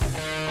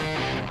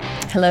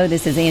Hello,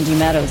 this is Angie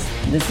Meadows.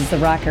 This is the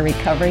Rock of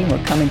Recovery.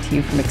 We're coming to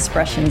you from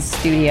Expressions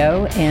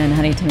Studio in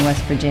Huntington,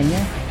 West Virginia.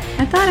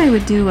 I thought I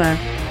would do a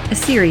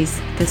series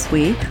this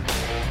week,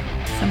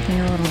 something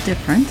a little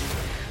different.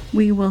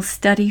 We will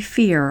study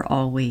fear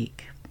all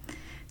week.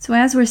 So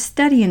as we're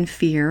studying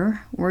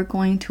fear, we're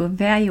going to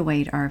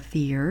evaluate our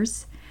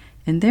fears,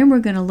 and then we're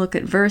going to look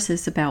at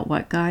verses about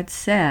what God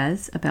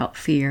says about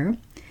fear.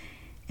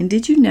 And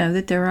did you know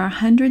that there are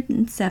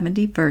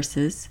 170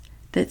 verses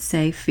that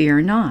say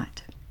fear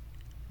not?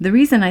 The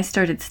reason I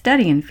started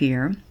studying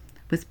fear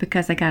was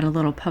because I got a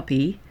little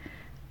puppy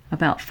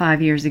about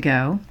 5 years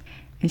ago,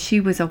 and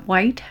she was a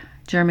white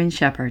German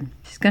Shepherd.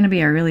 She's going to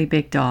be a really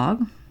big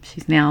dog.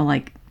 She's now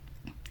like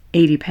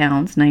 80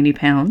 pounds, 90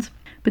 pounds.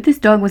 But this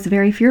dog was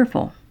very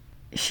fearful.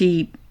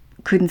 She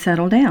couldn't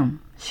settle down.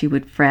 She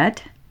would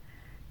fret.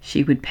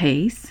 She would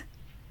pace.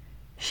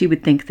 She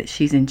would think that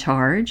she's in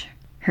charge.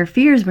 Her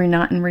fears were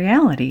not in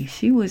reality.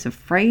 She was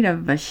afraid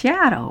of a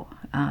shadow.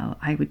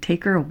 I would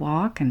take her a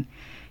walk, and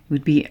it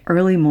would be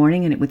early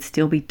morning and it would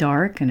still be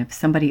dark, and if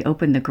somebody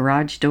opened the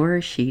garage door,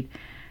 she'd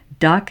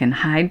duck and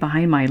hide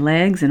behind my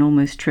legs and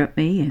almost trip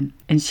me.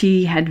 And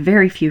she had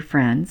very few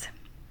friends,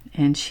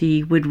 and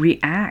she would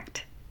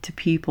react to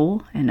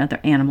people and other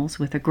animals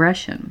with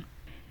aggression.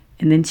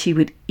 And then she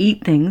would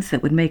eat things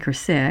that would make her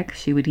sick.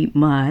 She would eat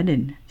mud,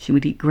 and she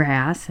would eat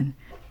grass, and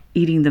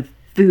eating the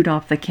food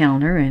off the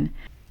counter, and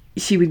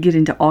she would get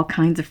into all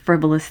kinds of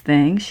frivolous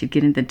things. She'd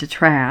get into the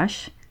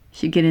trash.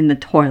 She'd get in the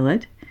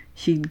toilet.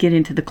 She'd get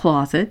into the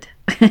closet,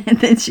 and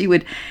then she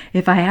would,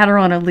 if I had her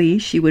on a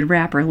leash, she would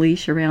wrap her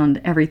leash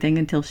around everything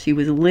until she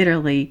was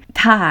literally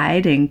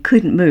tied and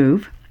couldn't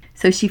move.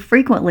 So she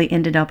frequently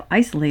ended up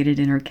isolated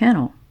in her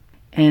kennel.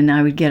 And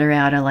I would get her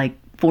out like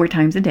 4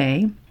 times a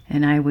day,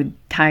 and I would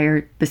tie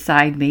her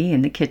beside me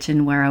in the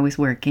kitchen where I was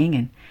working,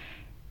 and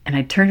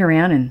I'd turn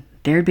around and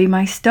there'd be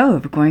my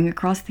stove going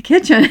across the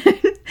kitchen.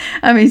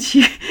 I mean,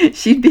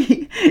 she'd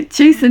be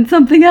chasing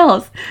something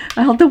else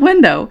out the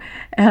window.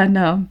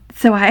 And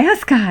so I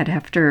asked God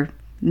after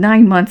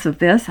 9 months of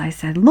this, I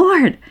said,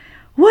 Lord,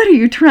 what are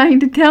you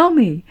trying to tell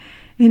me?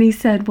 And he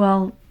said,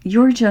 well,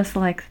 you're just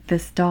like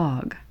this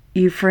dog.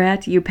 You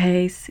fret, you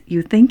pace,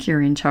 you think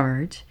you're in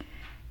charge.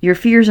 Your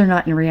fears are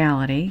not in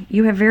reality.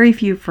 You have very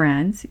few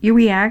friends. You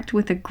react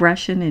with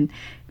aggression and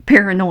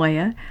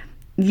paranoia.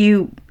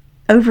 You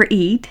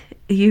overeat.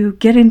 You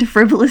get into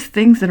frivolous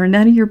things that are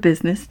none of your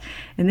business,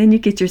 and then you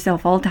get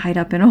yourself all tied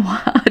up in a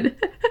wad.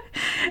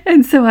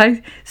 And so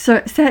I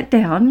sat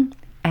down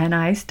and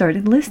I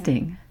started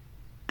listing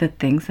the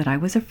things that I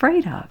was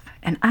afraid of.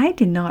 And I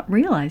did not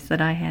realize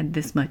that I had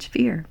this much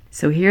fear.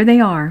 So here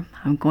they are.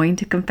 I'm going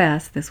to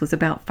confess, this was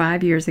about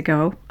 5 years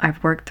ago.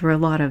 I've worked through a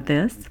lot of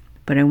this,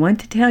 but I want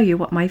to tell you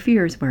what my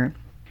fears were.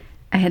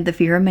 I had the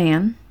fear of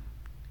man.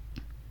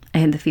 I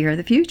had the fear of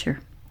the future,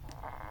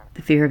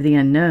 the fear of the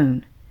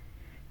unknown,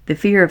 the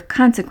fear of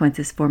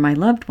consequences for my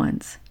loved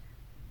ones,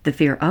 the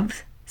fear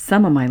of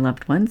some of my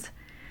loved ones,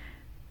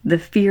 the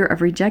fear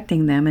of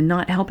rejecting them and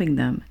not helping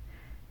them,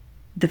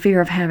 the fear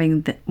of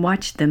having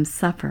watched them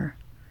suffer,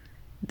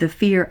 the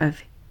fear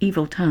of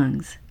evil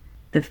tongues,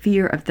 the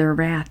fear of their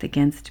wrath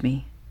against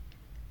me,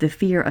 the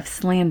fear of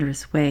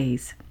slanderous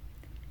ways,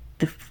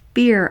 the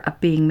fear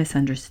of being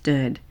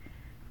misunderstood,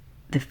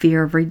 the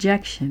fear of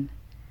rejection,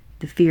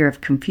 the fear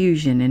of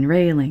confusion and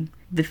railing,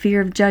 the fear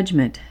of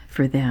judgment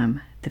for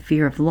them, the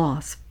fear of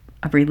loss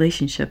of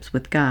relationships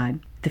with God,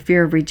 the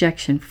fear of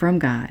rejection from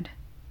God,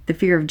 the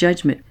fear of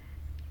judgment,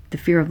 the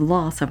fear of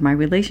loss of my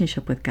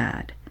relationship with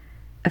God,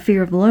 a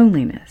fear of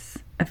loneliness,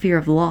 a fear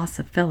of loss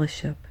of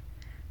fellowship,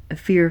 a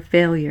fear of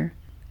failure,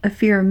 a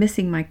fear of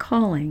missing my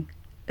calling,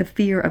 a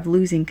fear of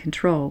losing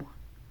control,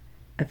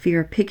 a fear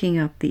of picking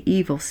up the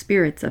evil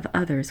spirits of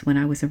others when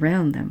I was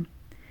around them,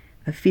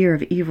 a fear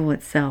of evil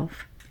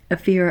itself, a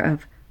fear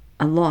of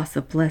a loss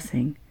of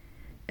blessing,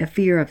 a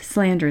fear of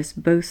slanderous,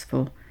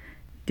 boastful,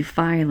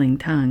 defiling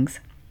tongues,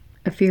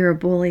 a fear of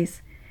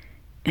bullies,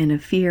 and a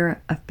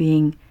fear of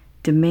being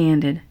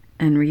demanded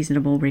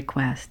unreasonable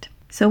request.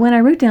 So when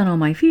I wrote down all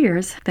my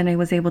fears, then I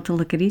was able to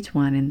look at each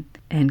one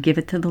and give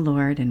it to the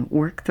Lord and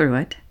work through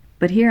it.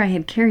 But here I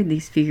had carried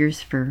these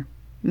fears for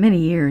many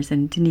years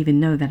and didn't even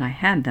know that I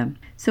had them.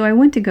 So I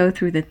went to go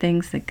through the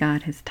things that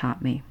God has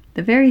taught me.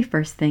 The very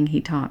first thing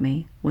he taught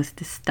me was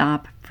to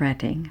stop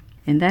fretting.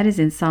 And that is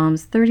in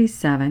Psalms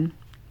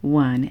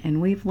 37:1,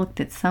 and we've looked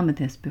at some of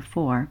this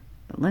before,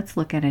 but let's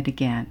look at it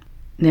again.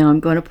 Now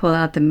I'm going to pull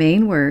out the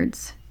main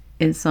words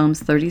in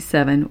Psalms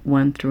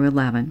 37:1 through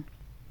 11.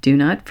 Do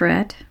not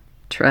fret,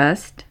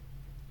 trust,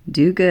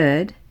 do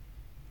good,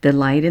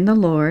 delight in the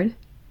Lord,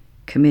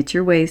 commit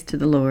your ways to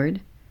the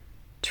Lord,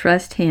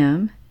 trust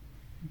him,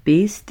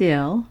 be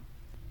still,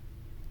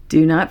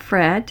 do not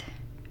fret,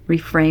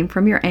 refrain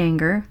from your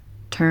anger,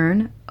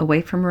 turn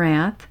away from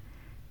wrath,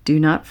 do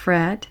not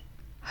fret,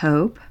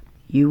 hope,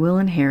 you will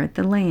inherit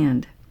the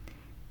land.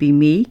 Be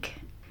meek,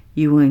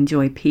 you will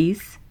enjoy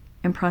peace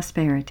and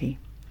prosperity.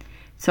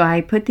 So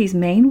I put these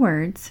main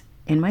words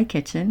in my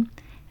kitchen,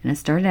 and I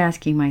started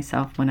asking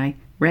myself when I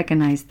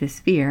recognized this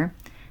fear,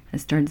 I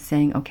started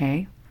saying,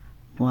 okay,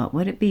 what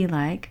would it be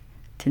like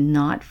to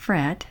not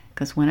fret?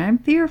 Because when I'm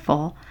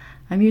fearful,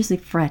 I'm usually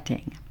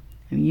fretting.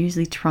 I'm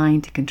usually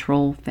trying to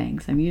control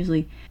things.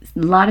 A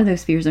lot of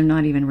those fears are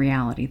not even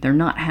reality. They're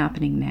not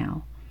happening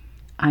now.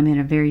 I'm in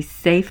a very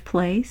safe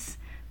place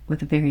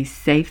with very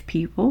safe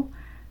people,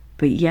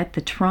 but yet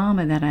the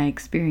trauma that I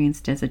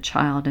experienced as a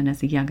child and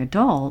as a young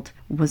adult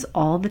was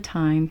all the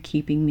time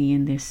keeping me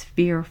in this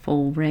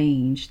fearful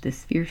range,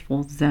 this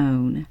fearful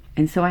zone.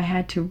 And so I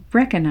had to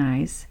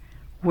recognize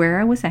where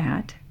I was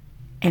at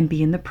and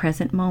be in the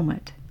present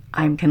moment.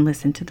 I can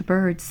listen to the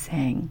birds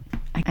sing.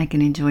 I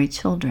can enjoy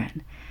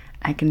children.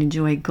 I can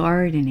enjoy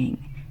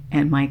gardening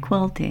and my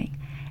quilting.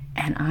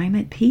 And I'm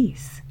at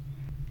peace.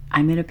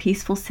 I'm in a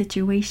peaceful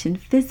situation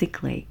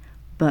physically,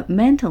 but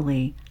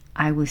mentally,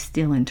 I was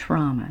still in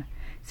trauma.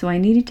 So I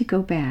needed to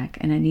go back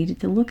and I needed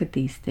to look at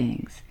these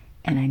things.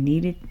 And I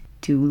needed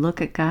to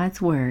look at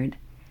God's Word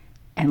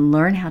and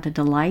learn how to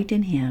delight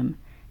in Him,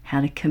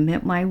 how to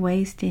commit my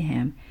ways to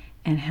Him,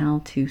 and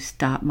how to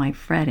stop my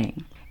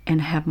fretting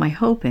and have my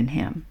hope in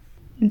Him.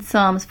 In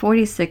Psalms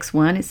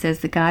 46:1, it says,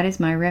 "That God is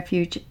my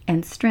refuge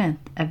and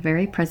strength, a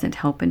very present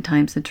help in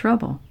times of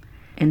trouble."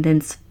 And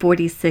then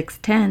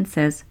 46:10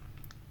 says,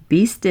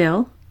 "Be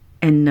still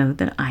and know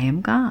that I am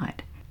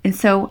God." And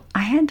so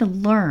I had to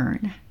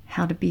learn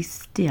how to be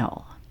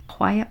still,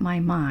 quiet my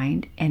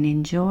mind, and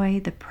enjoy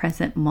the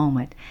present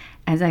moment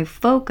as I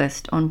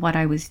focused on what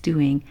I was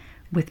doing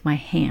with my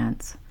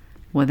hands,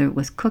 whether it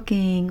was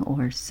cooking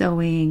or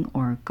sewing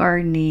or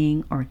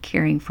gardening or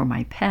caring for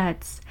my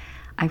pets.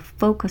 I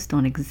focused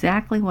on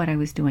exactly what I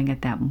was doing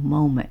at that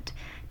moment,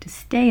 to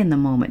stay in the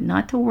moment,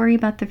 not to worry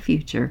about the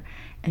future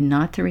and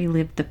not to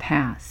relive the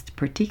past,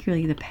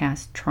 particularly the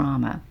past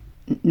trauma.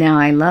 Now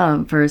I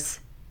love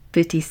verse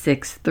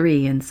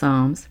 56:3 in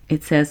Psalms.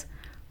 It says,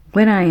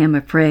 "When I am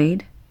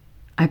afraid,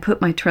 I put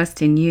my trust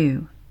in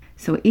you."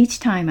 So each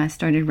time I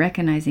started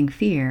recognizing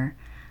fear,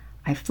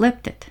 I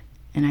flipped it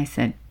and I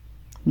said,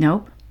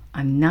 nope,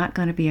 I'm not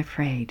going to be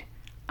afraid.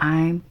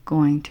 I'm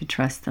going to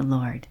trust the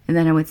Lord. And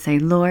then I would say,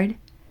 Lord,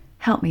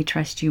 help me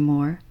trust you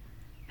more.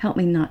 Help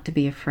me not to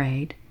be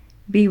afraid.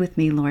 Be with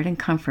me, Lord, and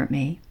comfort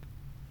me.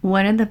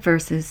 One of the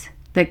verses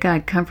that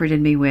God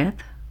comforted me with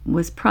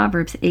was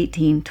Proverbs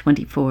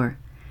 18:24.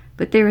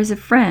 "But there is a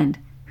friend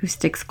who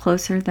sticks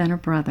closer than a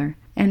brother."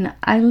 And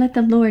I let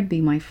the Lord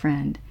be my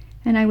friend.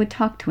 And I would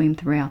talk to Him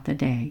throughout the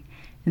day.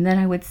 And then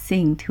I would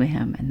sing to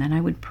Him. And then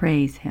I would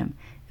praise Him.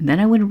 And then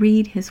I would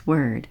read His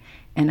Word.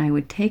 And I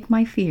would take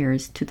my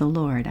fears to the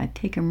Lord. I'd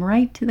take them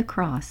right to the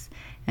cross.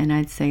 And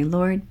I'd say,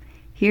 Lord,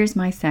 here's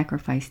my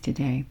sacrifice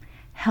today.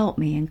 Help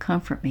me and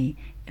comfort me.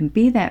 And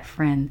be that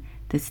friend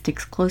that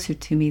sticks closer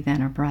to me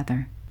than a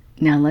brother.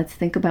 Now let's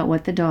think about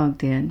what the dog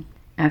did.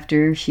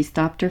 After she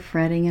stopped her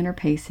fretting and her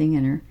pacing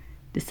and her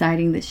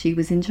deciding that she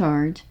was in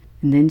charge.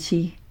 And then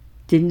she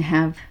didn't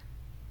have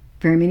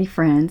very many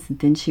friends. And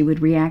then she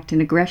would react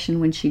in aggression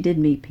when she did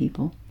meet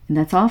people. And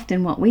that's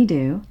often what we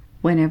do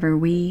whenever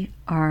we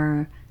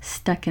are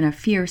stuck in a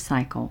fear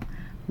cycle.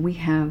 We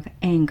have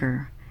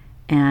anger.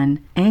 And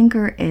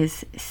anger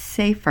is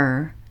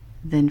safer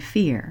than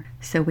fear.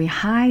 So we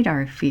hide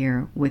our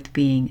fear with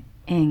being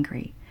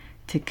angry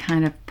to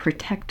kind of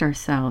protect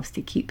ourselves,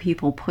 to keep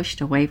people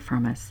pushed away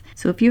from us.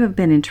 So if you have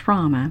been in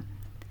trauma,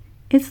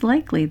 it's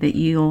likely that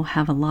you'll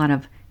have a lot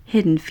of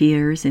hidden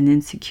fears and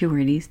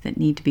insecurities that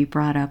need to be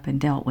brought up and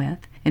dealt with.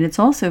 And it's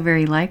also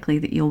very likely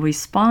that you'll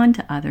respond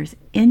to others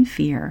in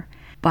fear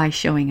by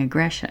showing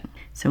aggression.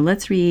 So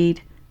let's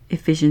read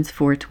Ephesians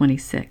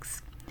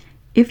 4:26.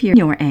 "If you're in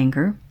your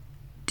anger,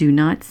 do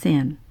not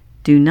sin.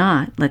 Do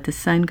not let the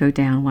sun go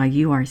down while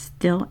you are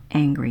still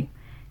angry,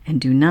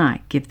 and do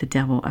not give the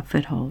devil a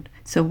foothold."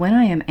 So when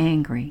I am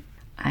angry,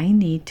 I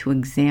need to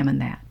examine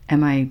that.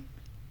 Am I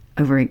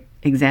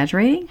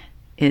over-exaggerating?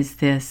 Is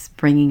this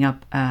bringing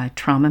up a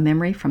trauma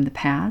memory from the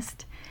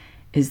past?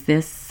 Is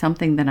this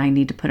something that I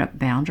need to put up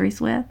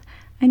boundaries with?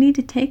 I need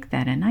to take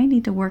that and I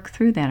need to work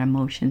through that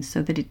emotion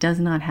so that it does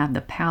not have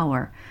the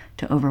power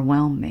to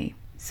overwhelm me.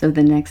 So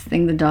the next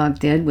thing the dog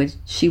did was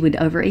she would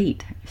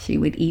overeat. She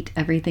would eat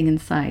everything in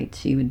sight.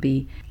 She would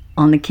be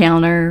on the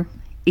counter,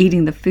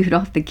 eating the food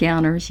off the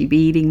counter. She'd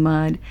be eating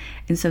mud.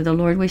 And so the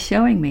Lord was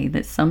showing me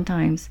that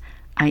sometimes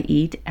I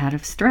eat out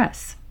of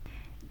stress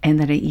and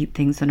that I eat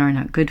things that are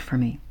not good for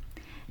me.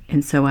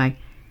 And so I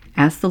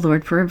asked the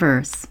Lord for a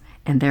verse,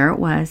 and there it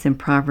was in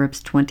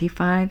Proverbs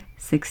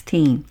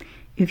 25:16.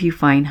 "If you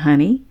find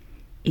honey,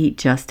 eat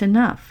just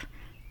enough.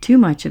 Too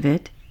much of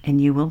it, and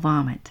you will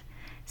vomit."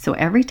 So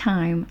every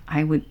time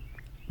I would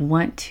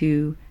want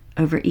to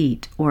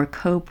overeat or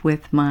cope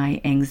with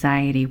my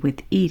anxiety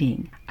with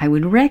eating, I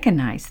would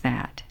recognize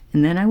that.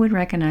 And then I would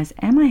recognize,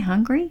 am I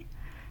hungry?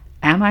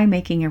 Am I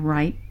making a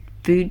right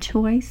food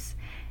choice?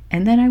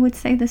 And then I would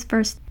say this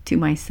verse to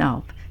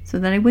myself so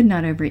that I would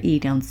not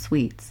overeat on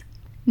sweets.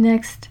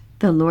 Next,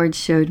 the Lord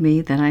showed me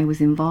that I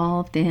was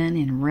involved in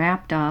and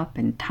wrapped up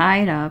and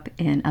tied up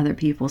in other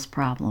people's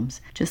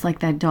problems. Just like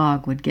that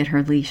dog would get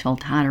her leash all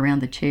tied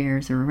around the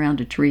chairs or around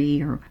a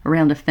tree or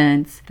around a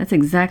fence. That's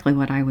exactly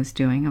what I was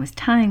doing. I was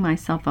tying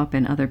myself up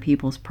in other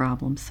people's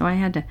problems. So I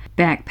had to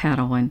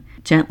backpedal and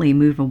gently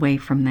move away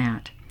from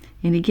that.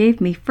 And he gave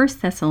me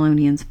 1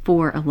 Thessalonians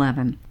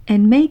 4:11.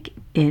 And make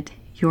it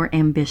your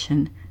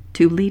ambition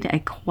to lead a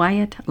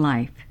quiet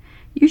life.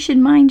 You should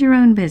mind your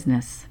own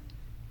business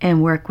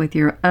and work with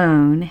your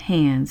own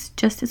hands,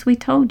 just as we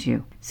told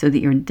you, so that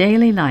your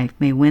daily life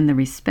may win the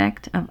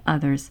respect of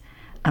others,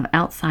 of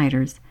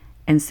outsiders,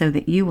 and so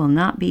that you will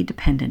not be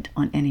dependent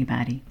on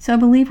anybody. So I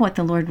believe what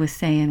the Lord was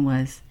saying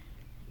was,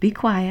 be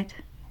quiet,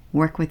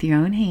 work with your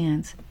own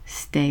hands,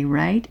 stay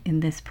right in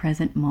this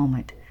present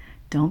moment.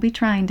 Don't be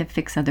trying to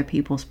fix other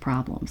people's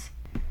problems.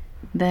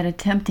 That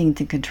attempting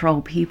to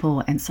control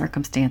people and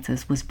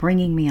circumstances was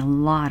bringing me a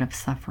lot of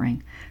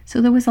suffering.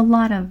 So there was a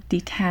lot of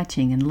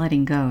detaching and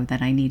letting go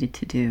that I needed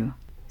to do.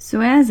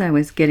 So as I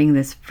was getting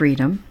this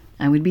freedom,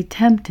 I would be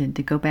tempted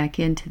to go back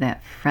into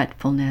that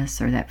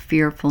fretfulness or that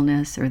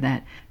fearfulness or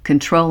that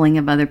controlling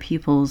of other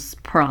people's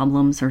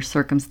problems or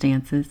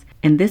circumstances.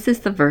 And this is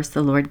the verse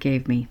the Lord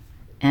gave me.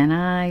 And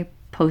I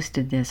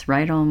posted this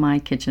right on my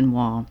kitchen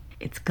wall.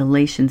 It's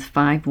Galatians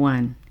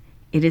 5:1.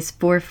 It is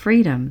for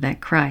freedom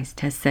that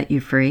Christ has set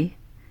you free.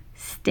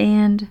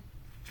 Stand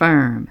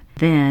firm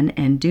then,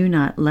 and do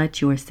not let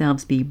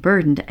yourselves be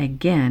burdened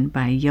again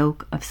by a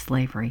yoke of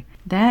slavery.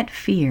 That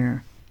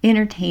fear,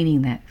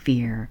 entertaining that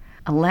fear,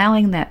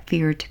 allowing that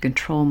fear to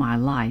control my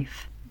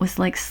life, was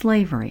like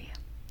slavery.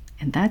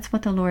 And that's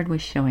what the Lord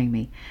was showing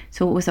me.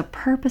 So it was a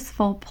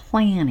purposeful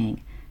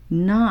planning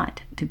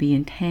not to be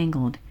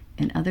entangled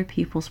in other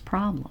people's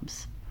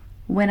problems.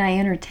 When I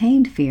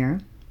entertained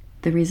fear,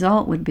 the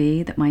result would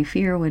be that my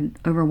fear would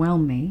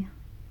overwhelm me,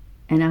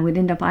 and I would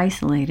end up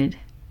isolated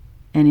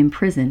and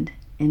imprisoned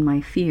in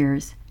my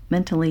fears,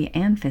 mentally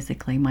and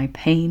physically. My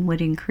pain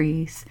would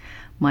increase,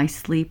 my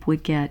sleep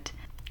would get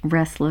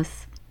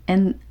restless,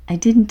 and I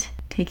didn't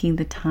taking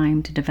the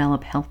time to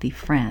develop healthy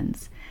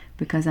friends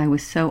because I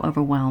was so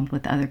overwhelmed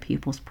with other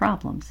people's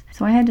problems.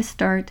 So I had to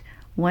start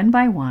one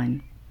by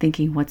one,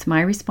 thinking what's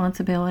my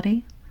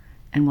responsibility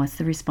and what's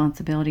the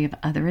responsibility of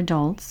other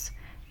adults,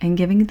 and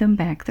giving them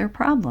back their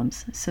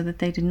problems so that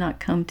they did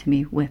not come to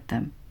me with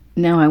them.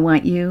 Now I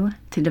want you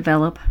to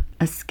develop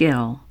a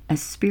skill, a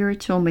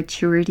spiritual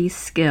maturity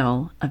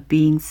skill of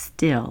being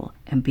still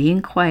and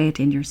being quiet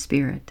in your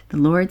spirit. The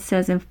Lord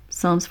says in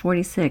Psalms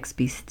 46,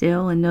 be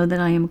still and know that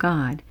I am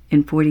God.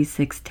 In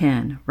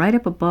 46:10, right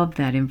up above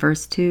that in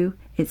verse 2,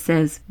 it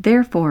says,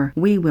 therefore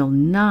we will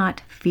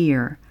not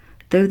fear,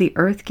 though the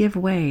earth give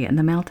way and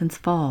the mountains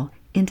fall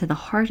into the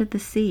heart of the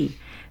sea,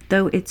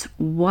 though its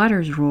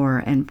waters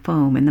roar and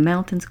foam and the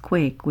mountains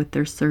quake with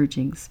their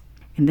surgings.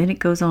 And then it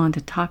goes on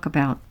to talk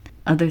about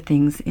other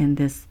things in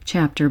this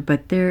chapter,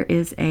 but there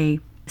is a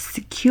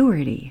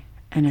security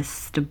and a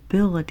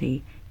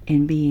stability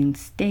in being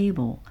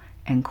stable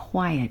and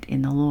quiet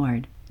in the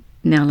Lord.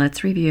 Now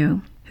let's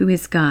review. Who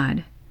is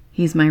God?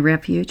 He's my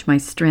refuge, my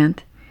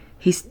strength.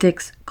 He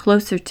sticks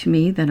closer to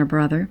me than a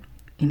brother,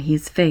 and he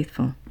is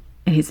faithful.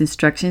 And his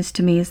instructions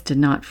to me is to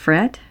not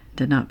fret,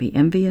 to not be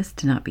envious,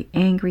 to not be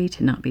angry,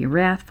 to not be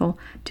wrathful,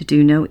 to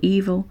do no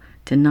evil,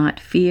 to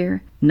not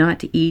fear, not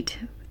to eat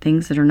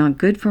things that are not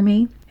good for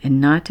me, and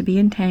not to be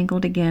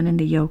entangled again in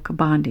the yoke of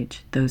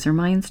bondage. Those are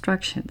my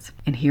instructions.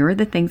 And here are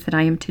the things that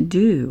I am to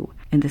do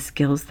and the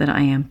skills that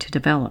I am to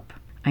develop.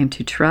 I am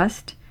to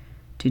trust,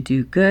 to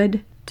do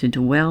good, to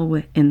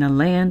dwell in the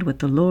land with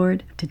the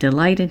Lord, to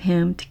delight in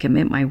Him, to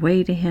commit my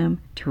way to Him,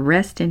 to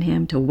rest in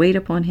Him, to wait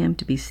upon Him,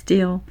 to be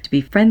still, to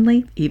be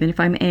friendly, even if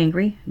I'm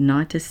angry,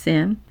 not to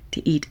sin,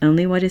 to eat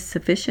only what is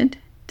sufficient,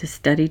 to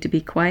study to be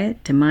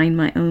quiet, to mind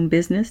my own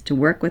business, to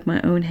work with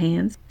my own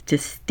hands, to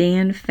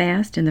stand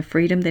fast in the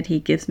freedom that He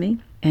gives me,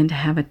 and to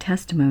have a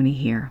testimony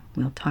here.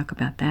 We'll talk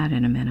about that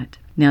in a minute.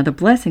 Now, the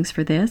blessings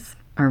for this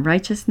are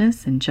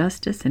righteousness and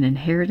justice and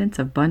inheritance,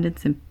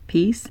 abundance and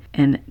peace,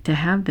 and to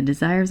have the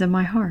desires of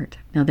my heart.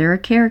 Now, there are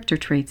character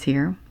traits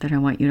here that I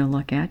want you to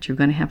look at. You're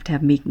going to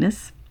have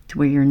meekness, to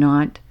where you're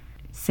not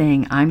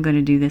saying, I'm going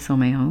to do this on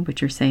my own,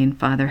 but you're saying,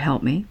 Father,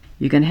 help me.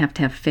 You're going to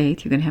have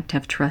faith. You're going to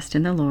have trust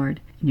in the Lord.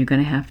 And you're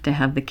going to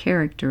have the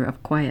character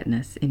of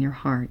quietness in your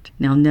heart.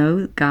 Now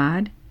know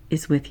God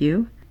is with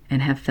you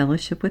and have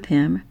fellowship with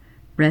Him.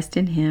 Rest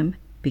in Him.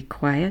 Be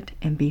quiet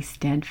and be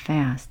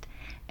steadfast.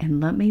 And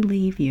let me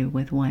leave you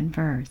with one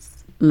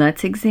verse.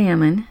 Let's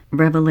examine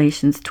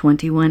Revelations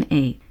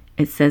 21:8.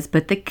 It says,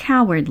 but the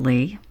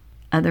cowardly,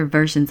 other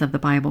versions of the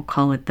Bible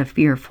call it the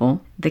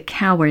fearful, the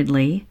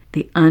cowardly,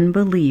 the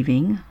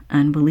unbelieving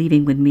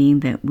would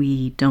mean that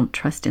we don't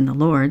trust in the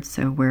Lord,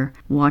 so we're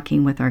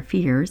walking with our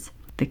fears.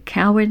 The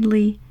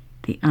cowardly,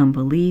 the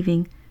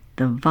unbelieving,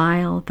 the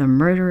vile, the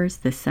murderers,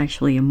 the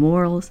sexually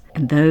immorals,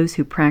 and those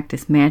who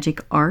practice magic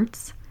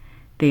arts,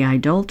 the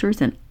idolaters,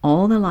 and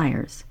all the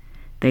liars,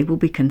 they will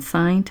be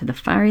consigned to the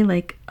fiery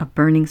lake of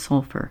burning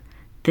sulfur.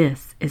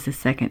 This is the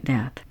second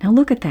death. Now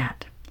look at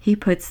that. He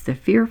puts the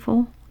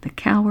fearful, the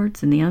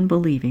cowards and the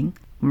unbelieving,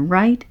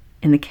 right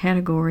in the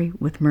category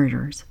with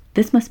murderers.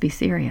 This must be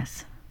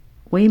serious.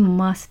 We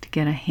must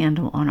get a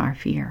handle on our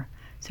fear.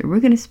 So we're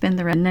going to spend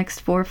the next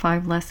 4 or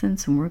 5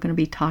 lessons, and we're going to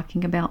be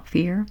talking about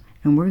fear,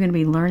 and we're going to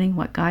be learning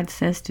what God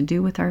says to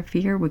do with our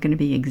fear. We're going to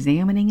be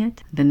examining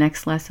it. The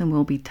next lesson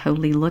we'll be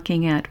totally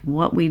looking at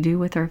what we do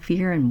with our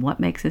fear and what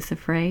makes us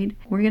afraid.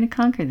 We're going to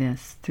conquer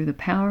this through the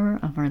power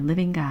of our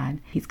living God.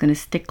 He's going to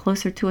stick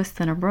closer to us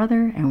than a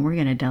brother, and we're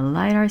going to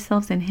delight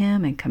ourselves in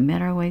Him and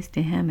commit our ways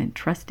to Him and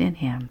trust in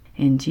Him.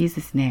 In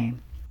Jesus'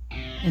 name.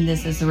 And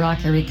this is the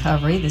Rocker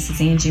Recovery. This is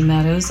Angie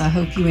Meadows. I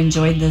hope you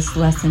enjoyed this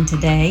lesson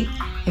today.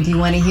 If you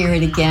want to hear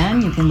it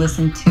again, you can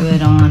listen to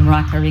it on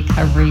Rocker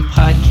Recovery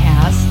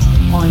Podcast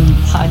on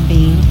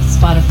Podbean,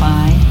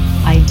 Spotify,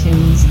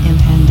 iTunes, and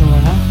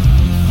Pandora.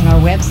 And our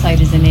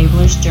website is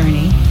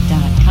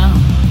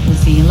enablersjourney.com. We'll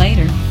see you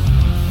later.